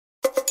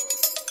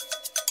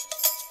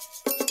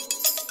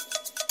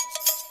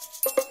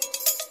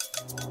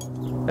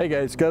Hey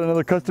guys, got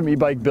another custom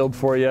e-bike build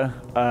for you.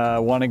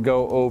 Want to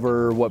go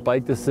over what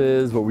bike this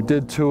is, what we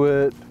did to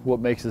it, what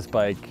makes this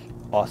bike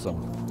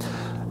awesome.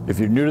 If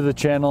you're new to the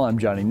channel, I'm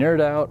Johnny Nerd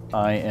Out.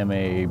 I am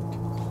a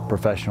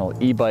professional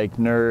e-bike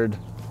nerd,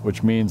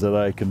 which means that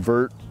I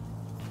convert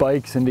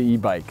bikes into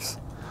e-bikes.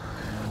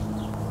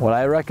 What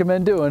I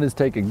recommend doing is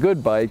take a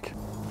good bike,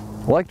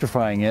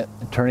 electrifying it,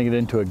 and turning it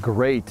into a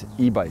great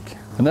e-bike.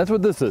 And that's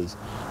what this is.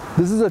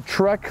 This is a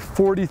Trek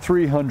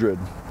 4300.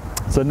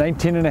 It's a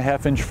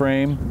 19.5-inch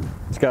frame.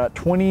 It's got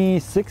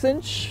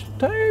 26-inch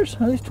tires.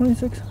 Are these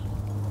 26?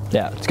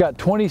 Yeah, it's got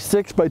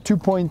 26 by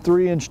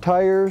 2.3-inch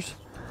tires.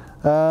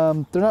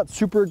 They're not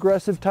super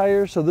aggressive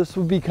tires, so this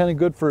would be kind of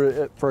good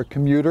for a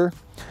commuter,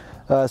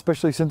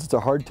 especially since it's a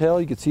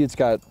hardtail. You can see it's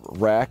got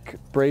rack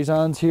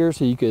braze-ons here,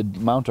 so you could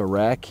mount a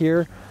rack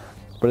here,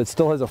 but it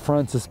still has a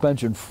front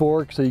suspension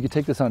fork, so you could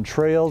take this on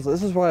trails.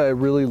 This is why I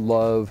really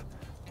love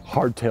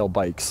hardtail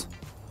bikes,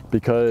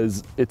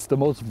 because it's the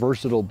most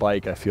versatile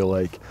bike. I feel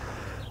like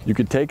you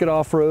could take it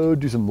off-road,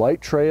 do some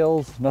light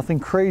trails, nothing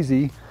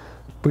crazy,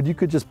 but you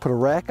could just put a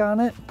rack on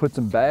it, put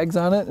some bags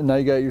on it, and now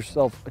you got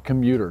yourself a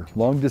commuter,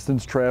 long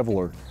distance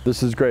traveler.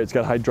 This is great. It's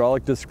got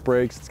hydraulic disc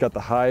brakes. It's got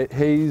the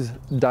Hayes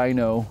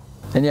dyno.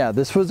 And yeah,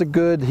 this was a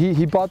good,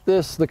 he bought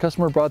this, the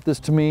customer brought this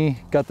to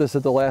me, got this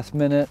at the last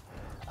minute,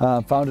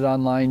 found it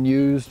online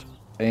used.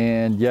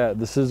 And yeah,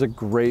 this is a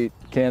great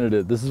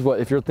candidate. This is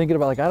what, if you're thinking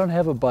about like, I don't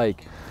have a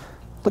bike,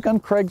 look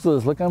on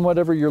Craigslist, look on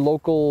whatever your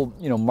local,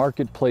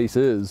 marketplace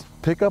is.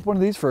 Pick up one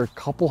of these for a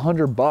couple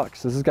 $100.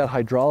 This has got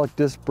hydraulic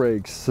disc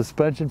brakes,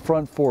 suspension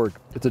front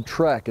fork. It's a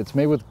Trek. It's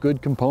made with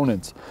good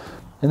components.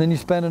 And then you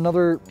spend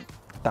another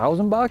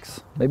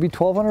 $1,000, maybe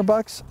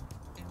 $1,200,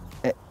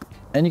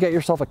 and you got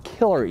yourself a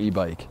killer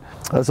e-bike.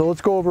 So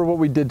let's go over what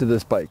we did to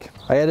this bike.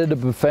 I added a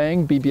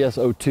Bafang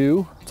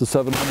BBS02. It's a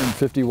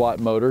 750 watt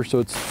motor, so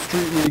it's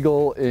street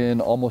legal in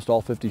almost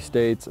all 50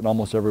 states and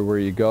almost everywhere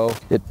you go.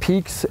 It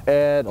peaks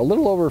at a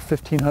little over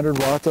 1,500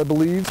 watts, I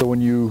believe. So when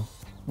you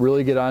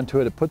really get onto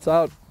it, it puts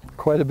out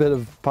quite a bit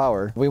of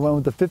power. We went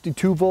with the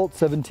 52 volt,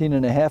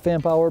 17.5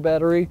 amp hour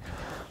battery.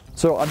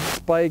 So on this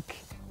bike,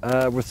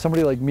 with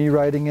somebody like me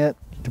riding it,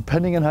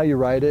 depending on how you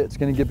ride it, it's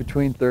going to get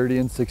between 30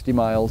 and 60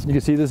 miles. You can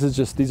see this is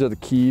just, these are the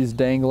keys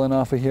dangling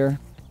off of here.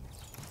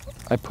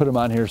 I put them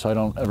on here so I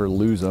don't ever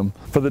lose them.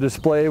 For the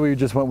display, we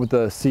just went with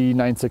the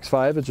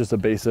C965. It's just a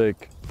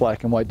basic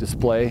black and white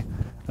display,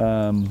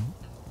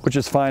 which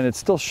is fine. It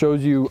still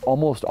shows you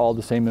almost all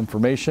the same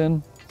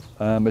information.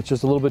 It's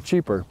just a little bit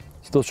cheaper.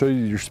 Still shows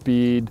you your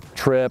speed,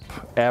 trip,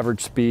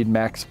 average speed,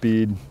 max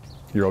speed,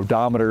 your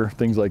odometer,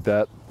 things like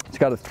that. It's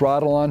got a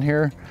throttle on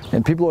here,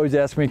 and people always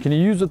ask me, can you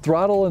use the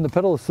throttle and the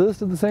pedal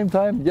assist at the same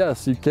time?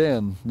 Yes, you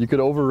can. You could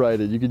override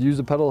it. You could use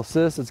the pedal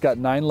assist. It's got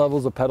 9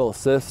 levels of pedal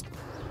assist.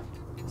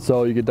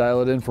 So you could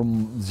dial it in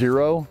from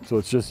 0, so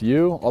it's just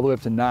you, all the way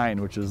up to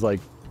 9, which is like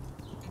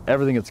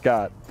everything it's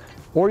got.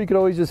 Or you could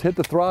always just hit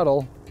the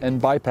throttle and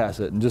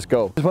bypass it and just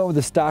go. Just went with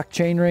the stock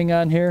chain ring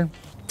on here.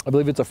 I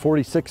believe it's a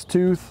 46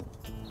 tooth.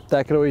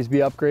 That could always be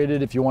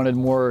upgraded. If you wanted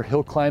more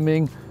hill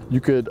climbing, you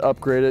could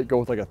upgrade it, go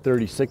with like a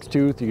 36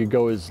 tooth. You could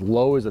go as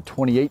low as a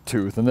 28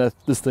 tooth, and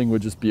this thing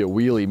would just be a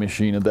wheelie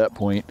machine at that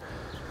point,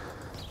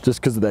 just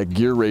because of that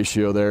gear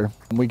ratio there.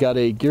 And we got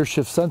a gear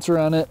shift sensor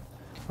on it.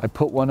 I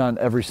put one on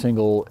every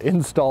single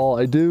install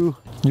I do.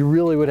 You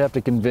really would have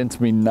to convince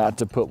me not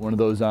to put one of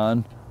those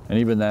on. And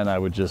even then I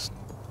would just,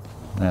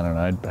 I don't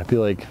know, I'd be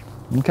like,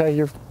 okay,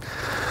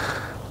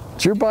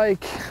 it's your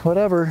bike,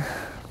 whatever.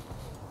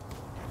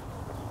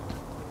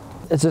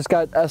 It's just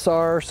got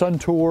SR,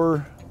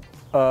 Suntour,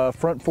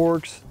 front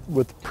forks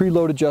with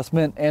preload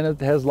adjustment, and it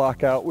has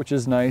lockout, which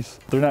is nice.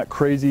 They're not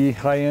crazy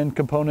high-end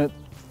component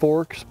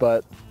forks,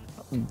 but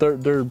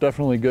they're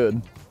definitely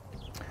good.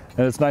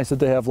 And it's nice that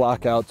they have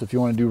lockouts if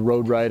you want to do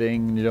road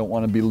riding and you don't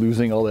want to be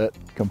losing all that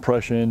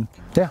compression.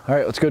 Yeah, all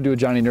right, let's go do a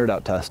Johnny Nerd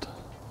Out test.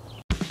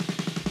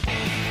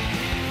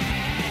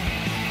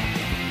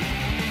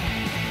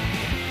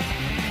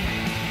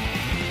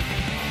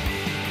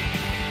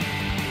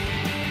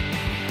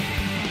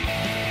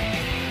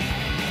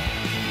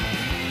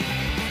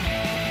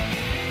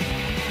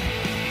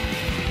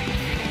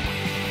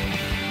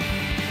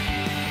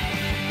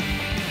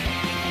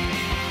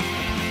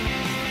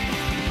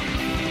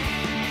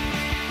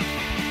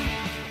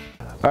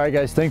 All right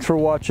guys, thanks for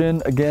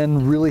watching.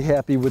 Again, really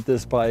happy with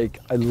this bike.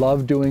 I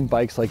love doing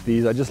bikes like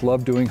these. I just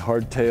love doing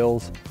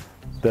hardtails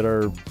that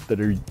are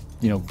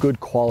good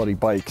quality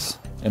bikes.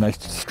 And I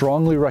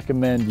strongly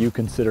recommend you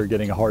consider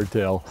getting a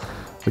hardtail,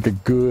 like a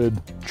good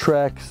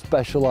Trek,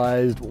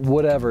 Specialized,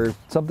 whatever,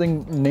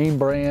 something name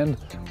brand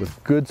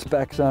with good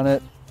specs on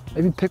it.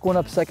 Maybe pick one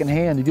up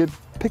secondhand. You could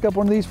pick up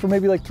one of these for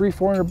maybe like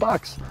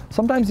 $300-400,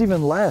 sometimes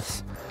even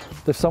less.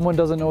 If someone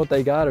doesn't know what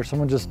they got, or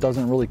someone just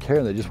doesn't really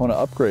care, they just want to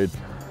upgrade.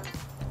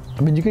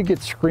 I mean, you could get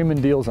screaming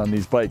deals on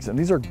these bikes, and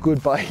these are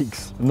good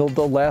bikes, and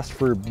they'll last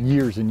for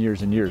years and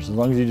years and years, as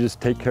long as you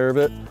just take care of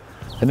it.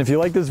 And if you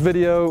like this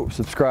video,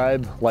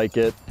 subscribe, like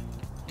it,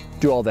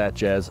 do all that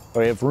jazz.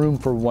 I have room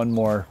for one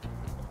more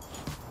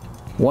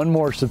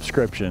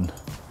subscription.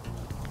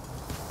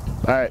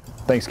 All right,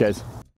 thanks guys.